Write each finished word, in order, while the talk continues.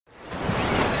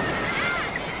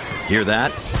Hear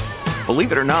that?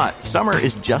 Believe it or not, summer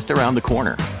is just around the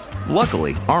corner.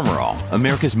 Luckily, Armor All,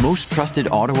 America's most trusted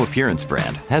auto appearance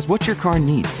brand, has what your car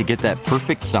needs to get that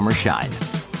perfect summer shine.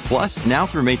 Plus, now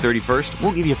through May 31st,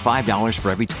 we'll give you $5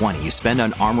 for every $20 you spend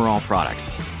on Armor All products.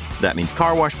 That means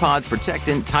car wash pods,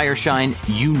 protectant, tire shine,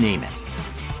 you name it.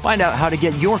 Find out how to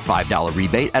get your $5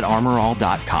 rebate at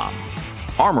armorall.com.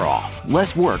 Armor All,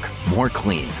 less work, more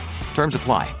clean. Terms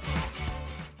apply.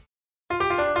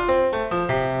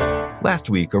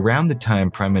 Last week, around the time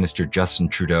Prime Minister Justin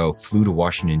Trudeau flew to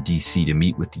Washington, D.C. to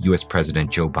meet with the U.S. President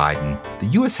Joe Biden, the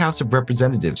U.S. House of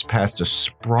Representatives passed a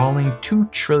sprawling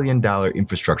 $2 trillion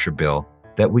infrastructure bill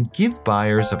that would give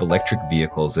buyers of electric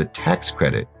vehicles a tax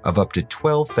credit of up to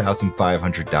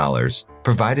 $12,500,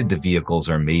 provided the vehicles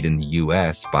are made in the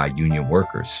U.S. by union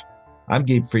workers. I'm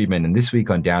Gabe Friedman, and this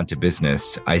week on Down to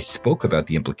Business, I spoke about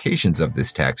the implications of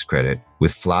this tax credit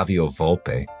with Flavio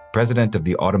Volpe, president of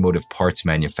the Automotive Parts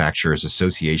Manufacturers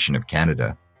Association of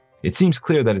Canada. It seems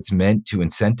clear that it's meant to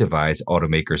incentivize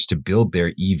automakers to build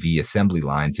their EV assembly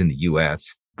lines in the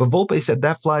U.S., but Volpe said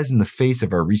that flies in the face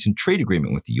of our recent trade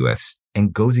agreement with the U.S.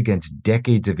 and goes against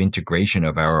decades of integration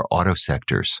of our auto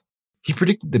sectors. He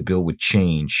predicted the bill would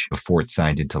change before it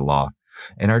signed into law,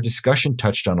 and our discussion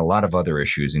touched on a lot of other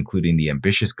issues, including the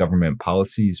ambitious government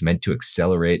policies meant to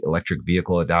accelerate electric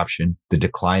vehicle adoption, the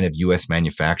decline of U.S.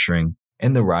 manufacturing,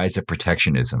 and the rise of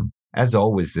protectionism. As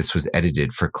always, this was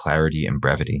edited for clarity and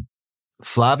brevity.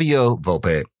 Flavio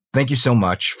Volpe, thank you so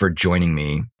much for joining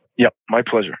me. Yep, my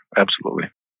pleasure. Absolutely.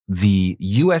 The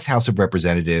U.S. House of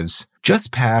Representatives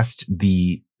just passed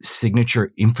the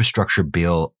signature infrastructure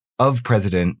bill of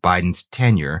President Biden's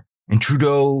tenure, and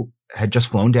Trudeau had just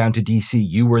flown down to D.C.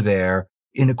 You were there.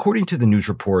 And according to the news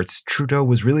reports, Trudeau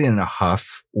was really in a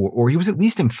huff, or he was at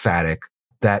least emphatic,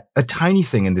 that a tiny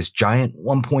thing in this giant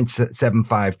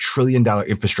 $1.75 trillion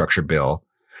infrastructure bill,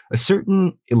 a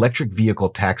certain electric vehicle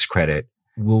tax credit,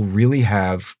 will really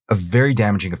have a very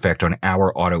damaging effect on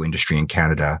our auto industry in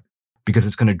Canada, because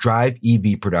it's going to drive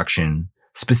EV production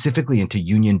specifically into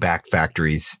union-backed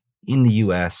factories in the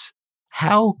U.S.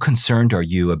 How concerned are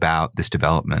you about this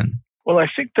development? Well, I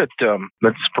think that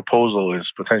this proposal is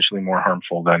potentially more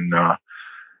harmful than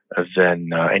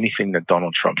anything that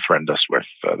Donald Trump threatened us with.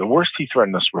 The worst he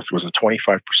threatened us with was a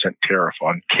 25% tariff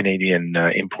on Canadian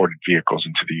imported vehicles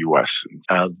into the U.S.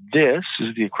 This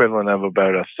is the equivalent of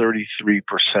about a 33%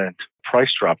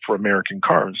 price drop for American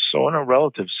cars. So in a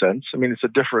relative sense, I mean, it's a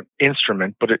different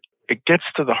instrument, but it gets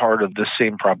to the heart of the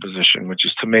same proposition, which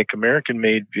is to make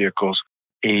American-made vehicles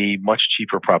a much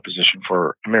cheaper proposition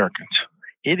for Americans.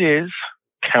 It is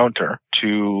counter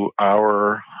to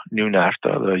our new NAFTA,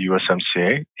 the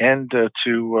USMCA, and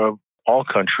to all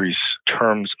countries'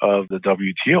 terms of the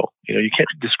WTO. You can't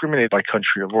discriminate by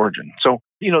country of origin. So,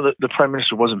 the Prime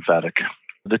Minister was emphatic.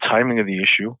 The timing of the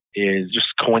issue is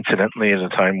just coincidentally at a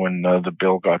time when the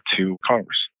bill got to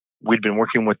Congress. We'd been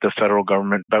working with the federal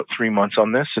government about 3 months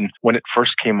on this, and when it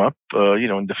first came up,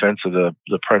 in defense of the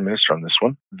Prime Minister on this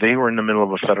one, they were in the middle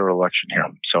of a federal election here.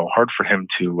 So hard for him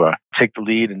to take the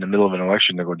lead in the middle of an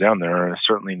election to go down there, and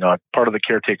certainly not part of the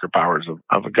caretaker powers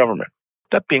of a government.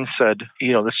 That being said,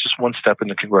 that's just one step in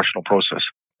the congressional process.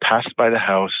 Passed by the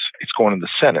House, it's going to the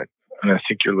Senate, and I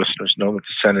think your listeners know that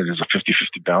the Senate is a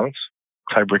 50-50 balance.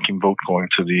 Tie-breaking vote going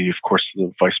to the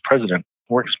Vice President.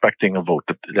 We're expecting a vote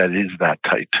that is that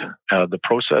tight. The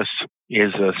process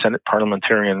is a Senate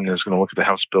parliamentarian is going to look at the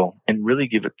House bill and really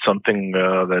give it something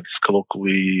that's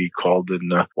colloquially called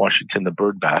in Washington the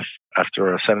bird bath,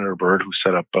 after Senator Byrd, who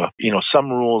set up some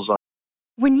rules on.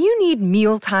 When you need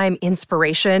mealtime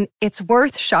inspiration, it's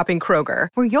worth shopping Kroger,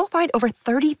 where you'll find over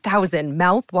 30,000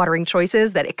 mouth-watering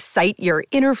choices that excite your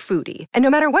inner foodie. And no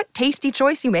matter what tasty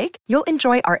choice you make, you'll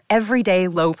enjoy our everyday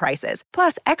low prices,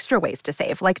 plus extra ways to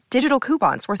save, like digital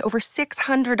coupons worth over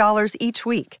 $600 each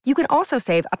week. You can also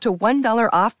save up to $1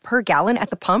 off per gallon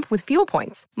at the pump with fuel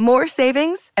points. More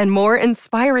savings and more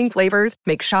inspiring flavors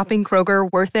make shopping Kroger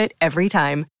worth it every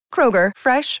time. Kroger,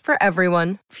 fresh for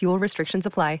everyone. Fuel restrictions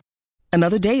apply.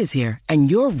 Another day is here,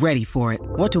 and you're ready for it.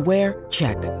 What to wear?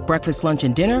 Check. Breakfast, lunch,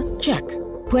 and dinner? Check.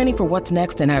 Planning for what's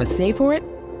next and how to save for it?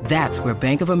 That's where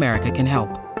Bank of America can help.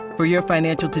 For your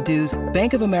financial to-dos,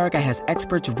 Bank of America has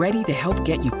experts ready to help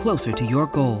get you closer to your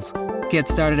goals. Get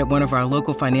started at one of our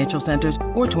local financial centers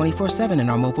or 24/7 in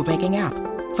our mobile banking app.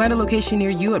 Find a location near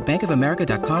you at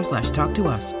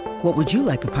bankofamerica.com/talktous. What would you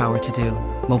like the power to do?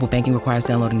 Mobile banking requires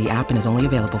downloading the app and is only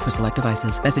available for select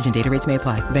devices. Message and data rates may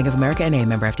apply. Bank of America N.A.,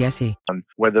 member FDIC.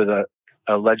 Whether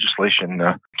the legislation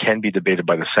can be debated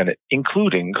by the Senate,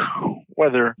 including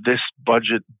whether this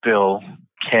budget bill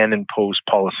can impose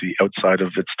policy outside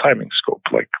of its timing scope,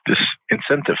 like this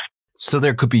incentive. So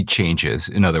there could be changes,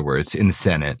 in other words, in the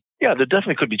Senate. Yeah, there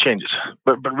definitely could be changes.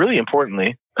 But really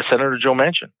importantly, Senator Joe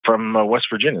Manchin from West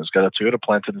Virginia has got a Toyota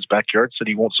plant in his backyard, said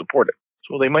he won't support it.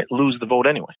 So they might lose the vote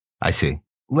anyway. I see.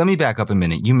 Let me back up a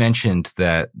minute. You mentioned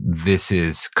that this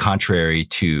is contrary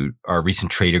to our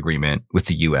recent trade agreement with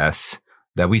the U.S.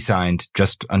 that we signed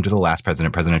just under the last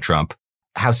president, President Trump.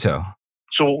 How so?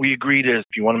 So what we agreed is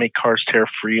if you want to make cars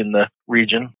tariff-free in the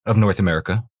region of North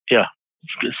America. Yeah,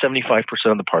 75%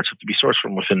 of the parts have to be sourced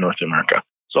from within North America.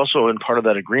 It's also in part of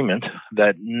that agreement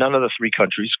that none of the three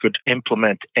countries could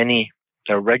implement any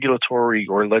regulatory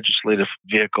or legislative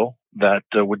vehicle that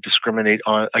would discriminate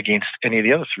against any of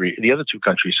the other two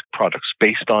countries' products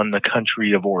based on the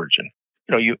country of origin.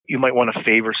 You might want to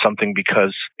favor something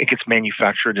because it gets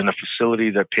manufactured in a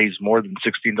facility that pays more than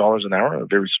 $16 an hour, a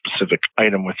very specific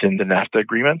item within the NAFTA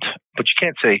agreement. But you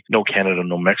can't say no Canada,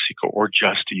 no Mexico, or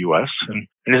just the U.S. And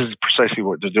this is precisely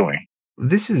what they're doing.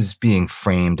 This is being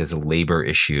framed as a labor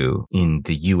issue in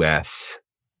the U.S.,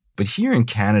 but here in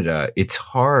Canada, it's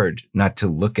hard not to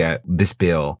look at this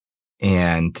bill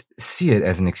and see it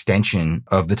as an extension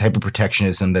of the type of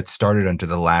protectionism that started under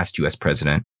the last U.S.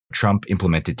 president. Trump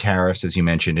implemented tariffs, as you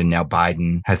mentioned, and now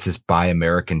Biden has this Buy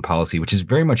American policy, which is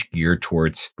very much geared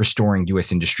towards restoring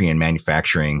U.S. industry and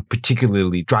manufacturing,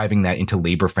 particularly driving that into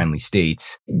labor-friendly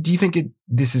states. Do you think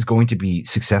this is going to be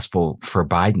successful for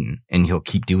Biden and he'll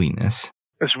keep doing this?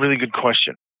 That's a really good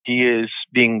question. He is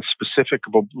being specific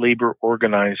about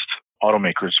labor-organized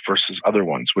automakers versus other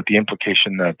ones, with the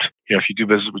implication that, if you do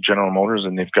business with General Motors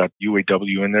and they've got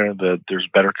UAW in there, that there's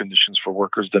better conditions for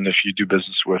workers than if you do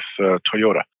business with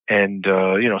Toyota. And,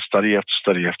 study after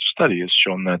study after study has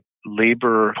shown that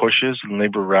labor pushes and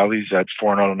labor rallies at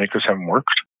foreign automakers haven't worked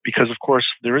because, of course,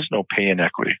 there is no pay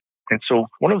inequity. And so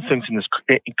one of the things in this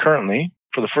currently,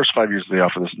 for the first 5 years they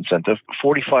offer this incentive,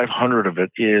 4,500 of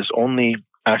it is only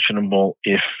actionable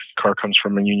if car comes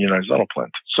from a unionized auto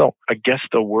plant. So I guess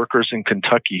the workers in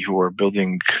Kentucky who are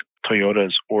building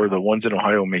Toyotas or the ones in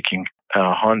Ohio making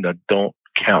Honda don't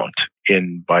count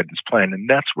in Biden's plan. And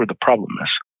that's where the problem is.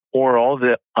 Or all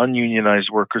the ununionized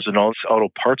workers in all these auto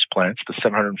parts plants, the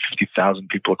 750,000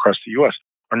 people across the U.S.,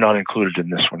 are not included in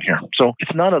this one here. So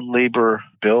it's not a labor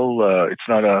bill. It's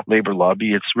not a labor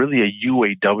lobby. It's really a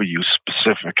UAW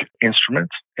specific instrument.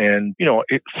 And,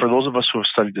 for those of us who have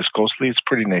studied this closely, it's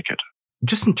pretty naked.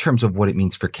 Just in terms of what it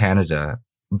means for Canada,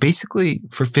 basically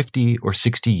for 50 or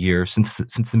 60 years, since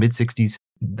the mid-60s,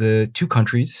 the two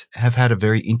countries have had a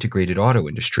very integrated auto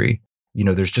industry.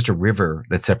 There's just a river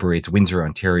that separates Windsor,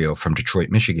 Ontario from Detroit,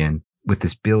 Michigan. With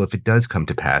this bill, if it does come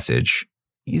to passage,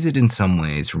 is it in some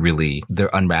ways really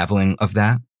the unraveling of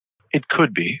that? It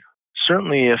could be.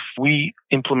 Certainly, if we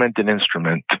implement an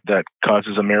instrument that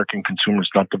causes American consumers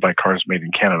not to buy cars made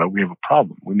in Canada, we have a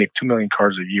problem. We make 2 million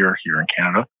cars a year here in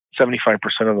Canada. 75%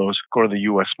 of those go to the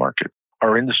U.S. market.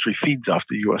 Our industry feeds off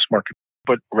the U.S. market.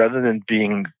 But rather than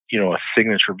being, a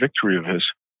signature victory of his,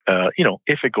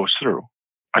 if it goes through,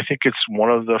 I think it's one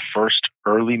of the first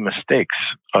early mistakes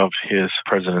of his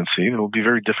presidency. It will be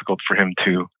very difficult for him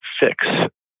to fix.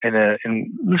 And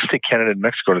let's take Canada and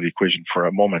Mexico to the equation for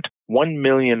a moment. 1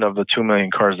 million of the 2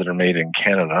 million cars that are made in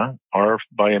Canada are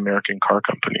by American car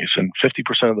companies, and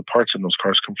 50% of the parts in those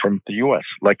cars come from the U.S.,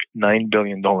 like $9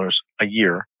 billion a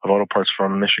year of auto parts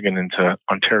from Michigan into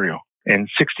Ontario. And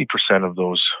 60% of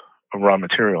those raw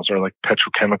materials are like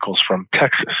petrochemicals from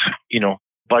Texas.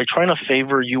 By trying to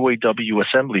favor UAW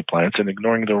assembly plants and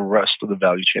ignoring the rest of the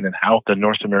value chain and how the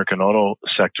North American auto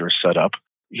sector is set up,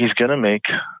 he's going to make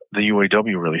the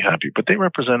UAW really happy. But they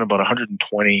represent about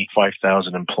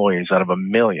 125,000 employees out of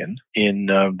 1 million in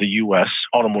the U.S.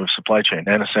 automotive supply chain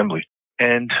and assembly.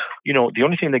 And, the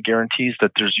only thing that guarantees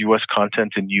that there's U.S.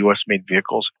 content in U.S.-made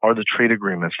vehicles are the trade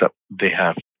agreements that they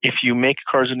have. If you make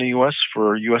cars in the U.S.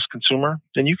 for a U.S. consumer,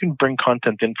 then you can bring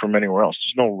content in from anywhere else.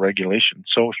 There's no regulation.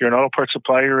 So if you're an auto parts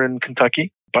supplier in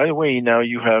Kentucky, by the way, now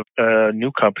you have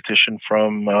new competition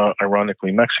from,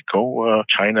 ironically, Mexico,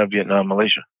 China, Vietnam,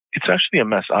 Malaysia. It's actually a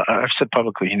mess. I've said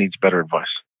publicly he needs better advice.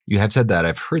 You have said that.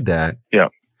 I've heard that. Yeah.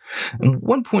 And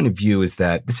one point of view is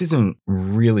that this isn't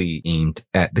really aimed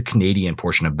at the Canadian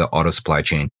portion of the auto supply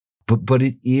chain, but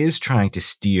it is trying to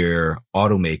steer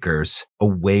automakers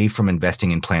away from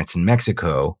investing in plants in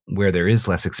Mexico, where there is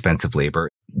less expensive labor.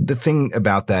 The thing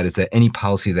about that is that any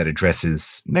policy that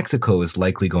addresses Mexico is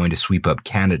likely going to sweep up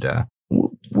Canada.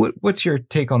 What's your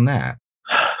take on that?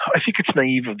 I think it's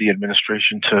naive of the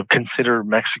administration to consider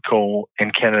Mexico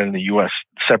and Canada and the U.S.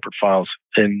 separate files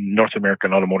in North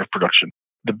American automotive production.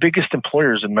 The biggest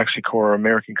employers in Mexico are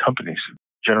American companies,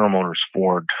 General Motors,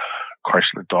 Ford,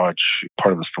 Chrysler, Dodge,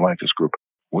 part of the Stellantis group.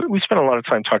 We spent a lot of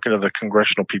time talking to the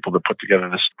congressional people that put together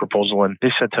this proposal, and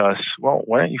they said to us, well,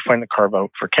 why don't you find the carve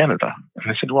out for Canada?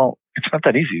 And I said, well, it's not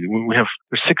that easy.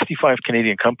 There's 65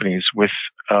 Canadian companies with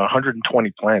 120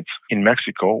 plants in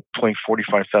Mexico, employing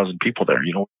 45,000 people there.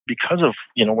 Because of,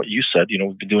 what you said,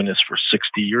 we've been doing this for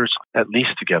 60 years at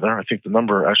least together. I think the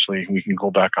number, actually, we can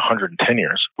go back 110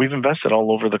 years. We've invested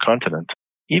all over the continent.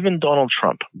 Even Donald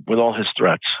Trump, with all his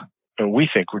threats, and we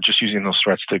think we're just using those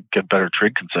threats to get better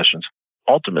trade concessions.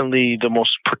 Ultimately, the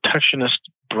most protectionist,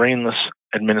 brainless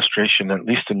administration, at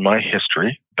least in my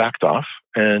history, backed off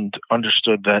and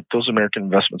understood that those American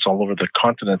investments all over the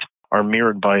continent are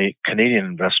mirrored by Canadian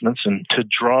investments. And to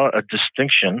draw a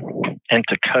distinction and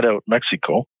to cut out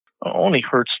Mexico only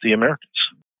hurts the Americans.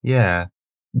 Yeah.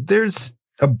 There's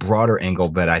a broader angle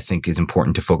that I think is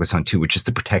important to focus on too, which is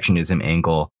the protectionism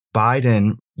angle.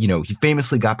 Biden, he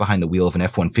famously got behind the wheel of an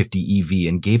F-150 EV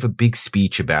and gave a big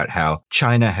speech about how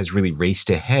China has really raced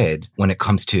ahead when it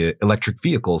comes to electric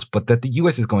vehicles, but that the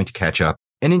U.S. is going to catch up.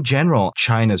 And in general,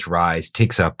 China's rise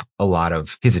takes up a lot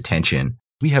of his attention.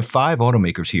 We have 5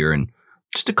 automakers here, and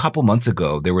just a couple months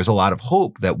ago, there was a lot of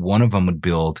hope that one of them would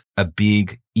build a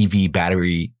big EV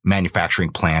battery manufacturing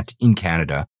plant in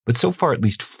Canada. But so far, at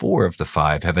least 4 of the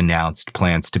 5 have announced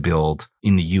plans to build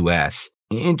in the U.S.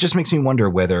 It just makes me wonder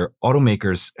whether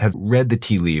automakers have read the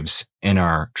tea leaves and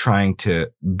are trying to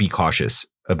be cautious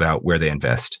about where they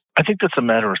invest. I think that's a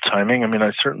matter of timing.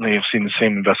 I certainly have seen the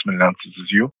same investment announcements as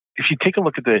you. If you take a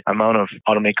look at the amount of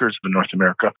automakers in North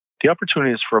America, the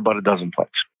opportunity is for about a dozen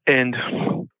plants. And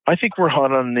I think we're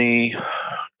hot on the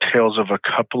tails of a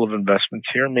couple of investments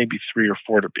here, maybe 3 or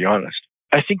 4 to be honest.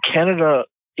 I think Canada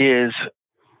is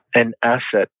an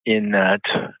asset in that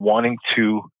wanting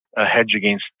to hedge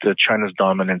against China's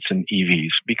dominance in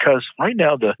EVs, because right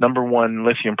now the number one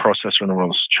lithium processor in the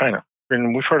world is China.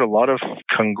 And we've heard a lot of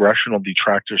congressional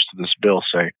detractors to this bill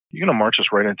say, you're going to march us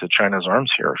right into China's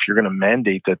arms here. If you're going to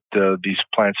mandate that these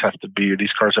cars have to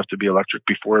be electric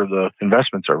before the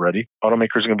investments are ready,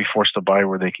 automakers are going to be forced to buy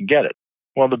where they can get it.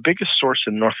 Well, the biggest source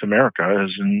in North America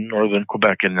is in northern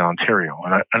Quebec and Ontario.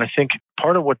 And I think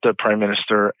part of what the Prime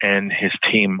Minister and his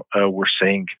team were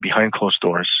saying behind closed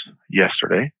doors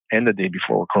yesterday and the day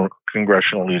before with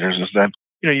congressional leaders is that,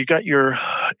 you got your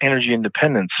energy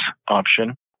independence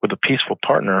option with a peaceful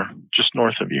partner just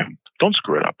north of you. Don't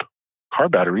screw it up. Car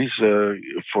batteries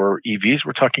for EVs,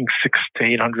 we're talking 600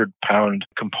 to 800 pound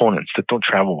components that don't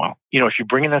travel well. If you're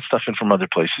bringing that stuff in from other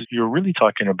places, you're really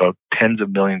talking about tens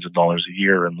of millions of dollars a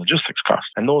year in logistics costs.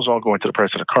 And those all go into the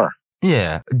price of the car.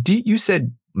 Yeah. You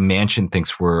said Manchin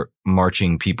thinks we're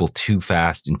marching people too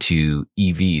fast into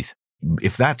EVs.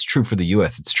 If that's true for the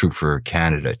US, it's true for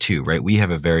Canada too, right? We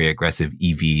have a very aggressive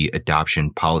EV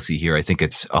adoption policy here. I think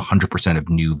it's 100% of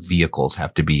new vehicles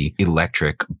have to be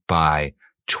electric by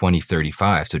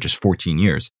 2035, so just 14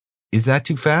 years. Is that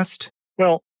too fast?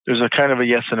 Well, there's a kind of a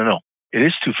yes and a no. It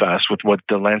is too fast with what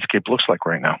the landscape looks like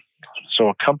right now. So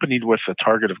accompanied with a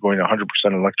target of going 100%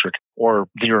 electric or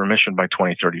zero emission by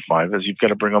 2035, is you've got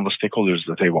to bring all the stakeholders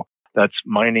to the table. That's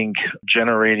mining,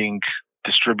 generating,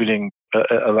 distributing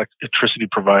electricity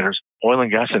providers, oil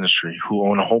and gas industry, who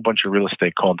own a whole bunch of real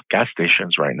estate called gas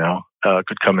stations right now,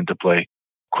 could come into play.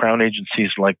 Crown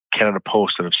agencies like Canada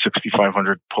Post that have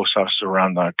 6,500 post offices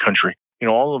around the country.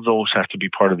 All of those have to be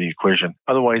part of the equation.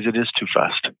 Otherwise, it is too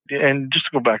fast. And just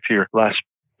to go back to your last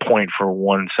point for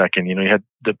 1 second, you had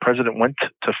the president went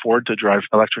to Ford to drive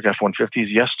electric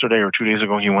F-150s. Yesterday or 2 days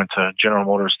ago, he went to General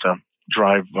Motors to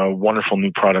drive a wonderful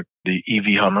new product, the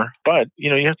EV Hummer. But,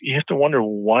 you have to wonder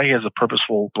why he has a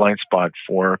purposeful blind spot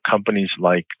for companies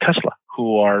like Tesla,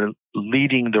 who are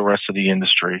leading the rest of the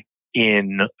industry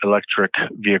in electric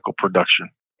vehicle production.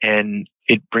 And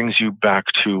it brings you back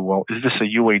to, well, is this a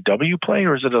UAW play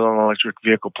or is it an electric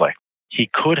vehicle play? He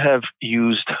could have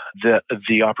used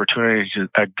the opportunity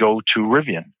to go to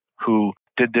Rivian, who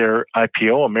did their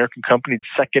IPO, American company,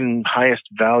 second highest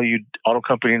valued auto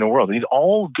company in the world. These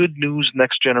all good news,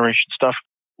 next generation stuff.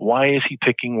 Why is he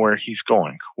picking where he's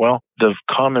going? Well, the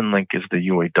common link is the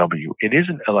UAW. It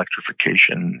isn't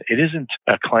electrification. It isn't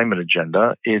a climate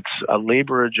agenda. It's a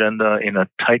labor agenda in a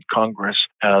tight Congress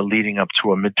leading up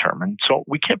to a midterm. And so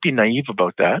we can't be naive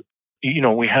about that.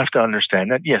 We have to understand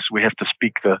that, yes, we have to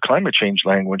speak the climate change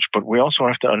language, but we also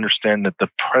have to understand that the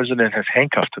president has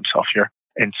handcuffed himself here.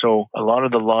 And so a lot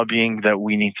of the lobbying that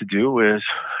we need to do is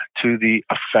to the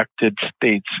affected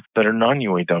states that are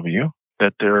non-UAW,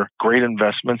 that they're great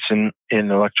investments in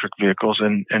electric vehicles,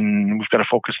 and we've got to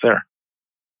focus there.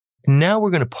 Now we're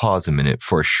going to pause a minute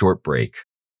for a short break.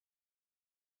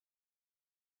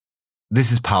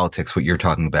 This is politics, what you're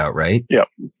talking about, right? Yeah.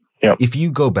 Yep. If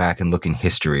you go back and look in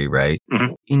history, right?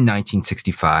 Mm-hmm. In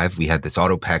 1965, we had this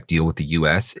AutoPact deal with the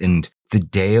US, and the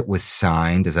day it was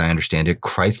signed, as I understand it,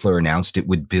 Chrysler announced it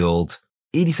would build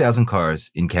 80,000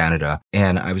 cars in Canada.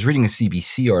 And I was reading a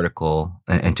CBC article,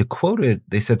 and to quote it,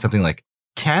 they said something like,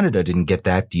 Canada didn't get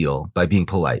that deal by being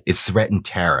polite. It threatened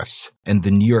tariffs. And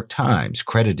the New York Times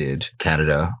credited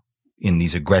Canada in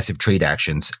these aggressive trade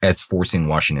actions as forcing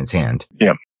Washington's hand.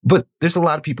 Yeah. But there's a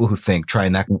lot of people who think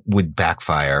trying that would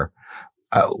backfire.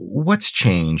 What's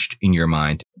changed in your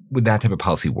mind? Would that type of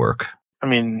policy work? I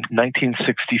mean,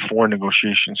 1964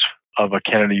 negotiations of a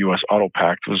Canada-U.S. Auto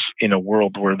Pact was in a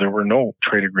world where there were no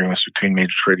trade agreements between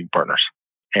major trading partners.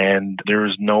 And there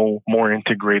is no more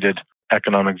integrated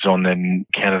economic zone than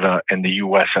Canada and the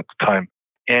U.S. at the time.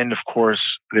 And of course,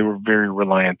 they were very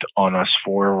reliant on us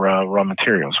for raw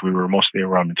materials. We were mostly a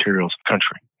raw materials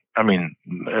country. I mean,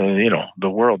 the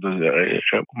world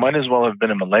might as well have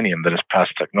been a millennium that has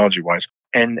passed technology-wise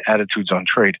and attitudes on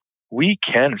trade. We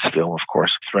can still, of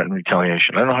course, threaten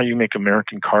retaliation. I don't know how you make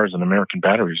American cars and American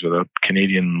batteries without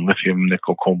Canadian lithium,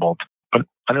 nickel, cobalt, but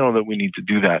I don't know that we need to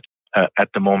do that at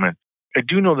the moment. I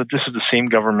do know that this is the same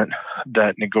government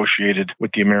that negotiated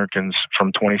with the Americans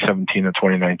from 2017 to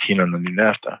 2019 on the new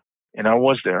NAFTA. And I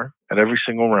was there at every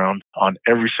single round on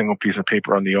every single piece of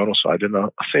paper on the auto side. And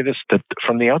I'll say this, that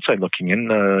from the outside looking in,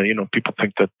 people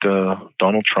think that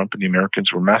Donald Trump and the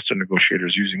Americans were master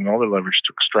negotiators using all their leverage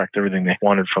to extract everything they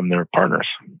wanted from their partners.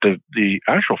 The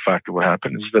actual fact of what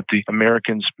happened is that the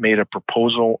Americans made a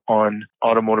proposal on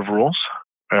automotive rules.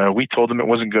 We told them it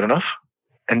wasn't good enough.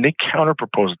 And they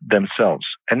counter-proposed themselves.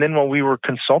 And then while we were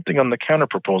consulting on the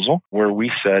counter-proposal, where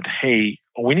we said, hey,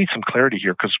 we need some clarity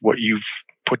here because what you've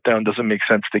put down doesn't make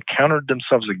sense, they countered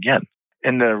themselves again.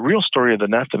 And the real story of the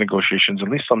NAFTA negotiations, at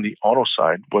least on the auto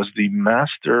side, was the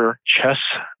master chess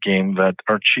game that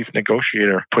our chief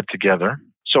negotiator put together.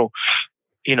 So,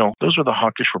 those were the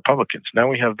hawkish Republicans. Now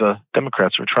we have the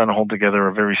Democrats who are trying to hold together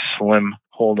a very slim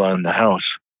hold on the House.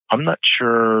 I'm not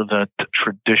sure that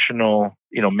traditional,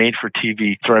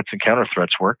 made-for-TV threats and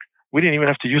counter-threats work. We didn't even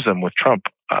have to use them with Trump.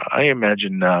 I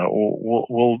imagine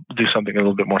we'll do something a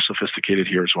little bit more sophisticated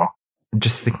here as well.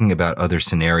 Just thinking about other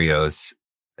scenarios.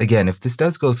 Again, if this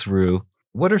does go through,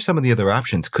 what are some of the other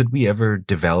options? Could we ever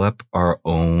develop our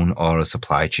own auto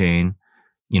supply chain,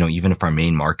 even if our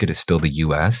main market is still the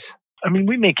U.S.? I mean,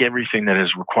 we make everything that is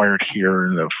required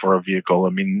here for a vehicle. I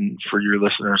mean, for your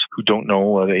listeners who don't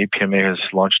know, the APMA has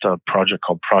launched a project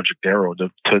called Project Aero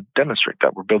to demonstrate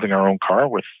that. We're building our own car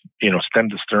with, stem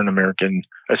to stern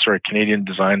Canadian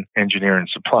design, engineer, and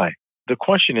supply. The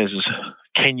question is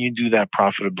can you do that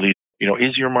profitably?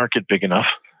 Is your market big enough?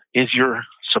 Is your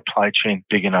supply chain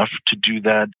big enough to do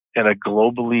that at a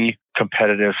globally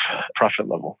competitive profit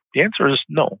level? The answer is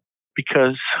no.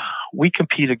 Because we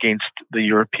compete against the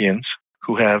Europeans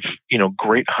who have,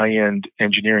 great high-end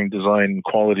engineering design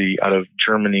quality out of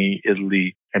Germany,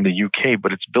 Italy, and the UK,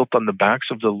 but it's built on the backs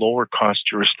of the lower-cost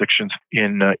jurisdictions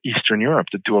in Eastern Europe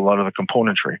that do a lot of the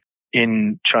componentry.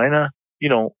 In China,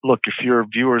 look, if your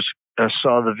viewers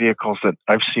saw the vehicles that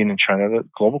I've seen in China, the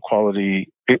global quality,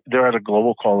 they're at a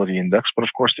global quality index, but of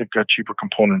course they've got cheaper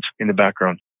components in the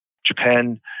background.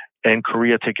 Japan and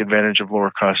Korea take advantage of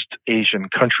lower-cost Asian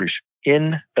countries.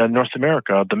 In North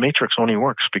America, the matrix only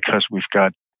works because we've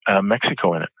got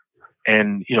Mexico in it.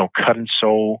 And, cut and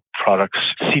sew products,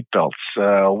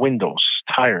 seatbelts, windows,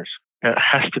 tires. It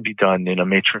has to be done in a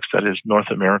matrix that is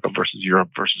North America versus Europe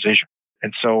versus Asia.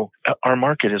 And so our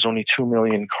market is only 2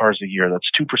 million cars a year. That's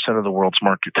 2% of the world's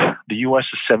market. The U.S.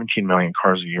 is 17 million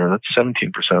cars a year. That's 17%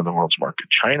 of the world's market.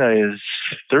 China is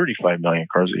 35 million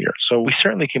cars a year. So we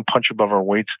certainly can punch above our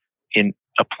weight in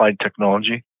applied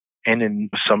technology and in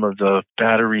some of the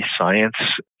battery science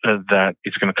that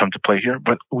is going to come to play here,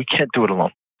 but we can't do it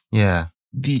alone. Yeah.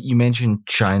 You mentioned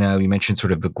China. You mentioned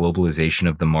sort of the globalization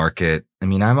of the market. I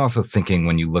mean, I'm also thinking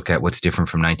when you look at what's different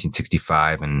from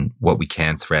 1965 and what we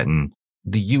can threaten,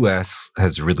 the U.S.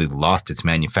 has really lost its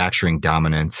manufacturing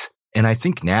dominance. And I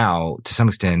think now, to some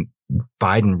extent,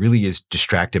 Biden really is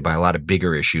distracted by a lot of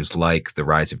bigger issues like the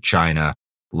rise of China,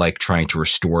 like trying to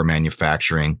restore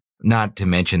manufacturing, not to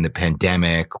mention the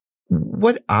pandemic.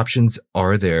 What options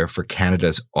are there for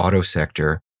Canada's auto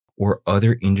sector or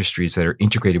other industries that are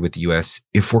integrated with the U.S.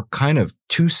 if we're kind of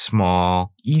too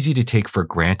small, easy to take for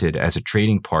granted as a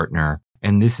trading partner?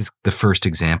 And this is the first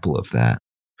example of that.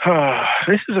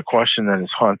 This is a question that has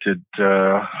haunted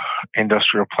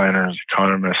industrial planners,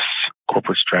 economists,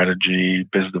 corporate strategy,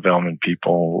 business development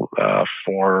people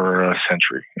for a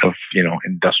century of,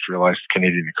 industrialized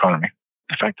Canadian economy.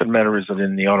 The fact of the matter is that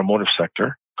in the automotive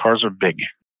sector, cars are big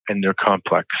and they're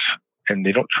complex and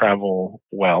they don't travel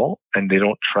well, and they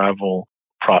don't travel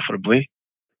profitably.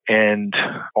 And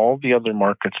all the other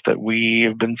markets that we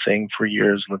have been saying for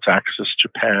years, let's access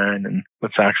Japan and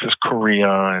let's access Korea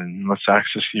and let's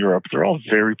access Europe. They're all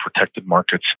very protected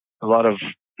markets. A lot of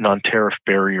non-tariff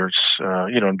barriers,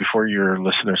 and before your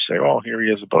listeners say, oh, here he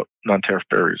is about non-tariff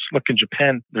barriers. Look, in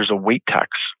Japan, there's a weight tax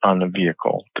on the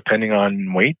vehicle. Depending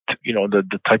on weight,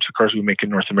 the types of cars we make in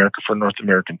North America for North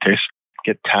American tastes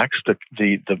get taxed.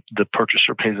 The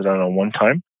purchaser pays it out on one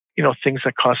time. Things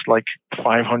that cost like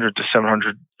 $500 to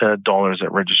 $700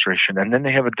 at registration. And then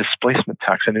they have a displacement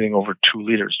tax, anything over 2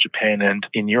 liters, Japan and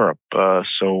in Europe.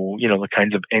 So the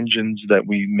kinds of engines that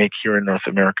we make here in North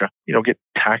America, get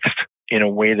taxed in a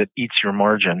way that eats your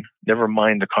margin, never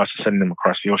mind the cost of sending them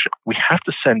across the ocean. We have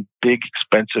to send big,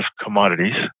 expensive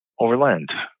commodities over land.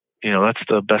 That's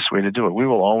the best way to do it. We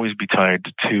will always be tied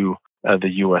to the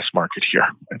U.S. market here.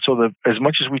 And so as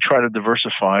much as we try to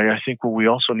diversify, I think what we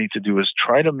also need to do is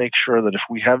try to make sure that if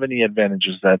we have any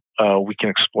advantages that we can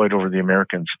exploit over the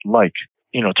Americans, like,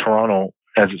 Toronto,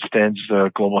 as it stands,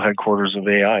 the global headquarters of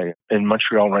AI. In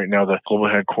Montreal right now, the global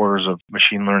headquarters of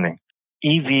machine learning.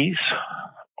 EVs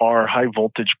are high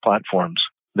voltage platforms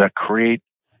that create,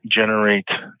 generate,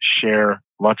 share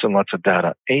lots and lots of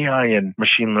data. AI and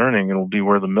machine learning, it'll be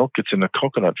where the milk gets in the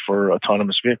coconut for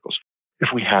autonomous vehicles. If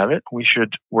we have it, we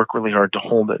should work really hard to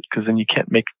hold it, because then you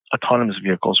can't make autonomous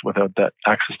vehicles without that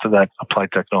access to that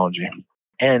applied technology.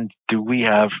 And do we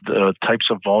have the types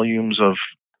of volumes of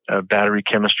battery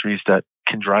chemistries that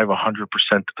can drive 100%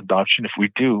 adoption? If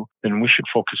we do, then we should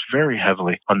focus very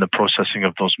heavily on the processing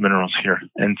of those minerals here.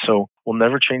 And so we'll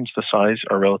never change the size,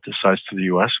 our relative size to the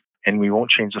U.S., and we won't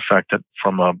change the fact that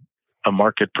from a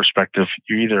market perspective,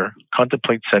 you either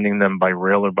contemplate sending them by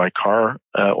rail or by car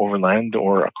over land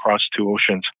or across 2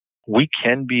 oceans. We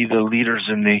can be the leaders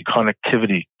in the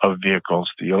connectivity of vehicles,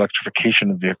 the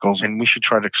electrification of vehicles, and we should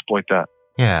try to exploit that.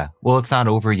 Yeah, well, it's not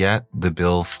over yet. The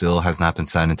bill still has not been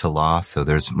signed into law, so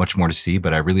there's much more to see,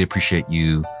 but I really appreciate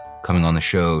you coming on the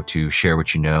show to share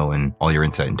what you know and all your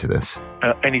insight into this.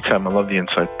 Anytime. I love the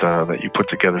insight that you put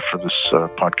together for this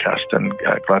podcast, and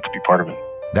glad to be part of it.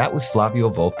 That was Flavio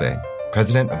Volpe,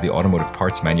 president of the Automotive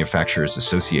Parts Manufacturers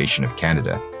Association of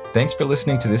Canada. Thanks for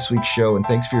listening to this week's show, and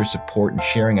thanks for your support and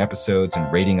sharing episodes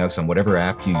and rating us on whatever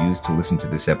app you use to listen to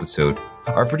this episode.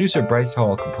 Our producer, Bryce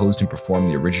Hall, composed and performed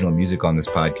the original music on this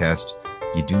podcast.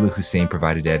 Yadula Hussein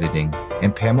provided editing,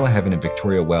 and Pamela Heaven and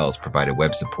Victoria Wells provided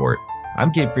web support.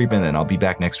 I'm Gabe Friedman, and I'll be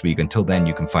back next week. Until then,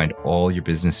 you can find all your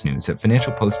business news at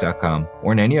financialpost.com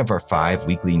or in any of our 5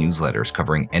 weekly newsletters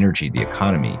covering energy, the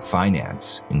economy,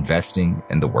 finance, investing,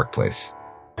 and the workplace.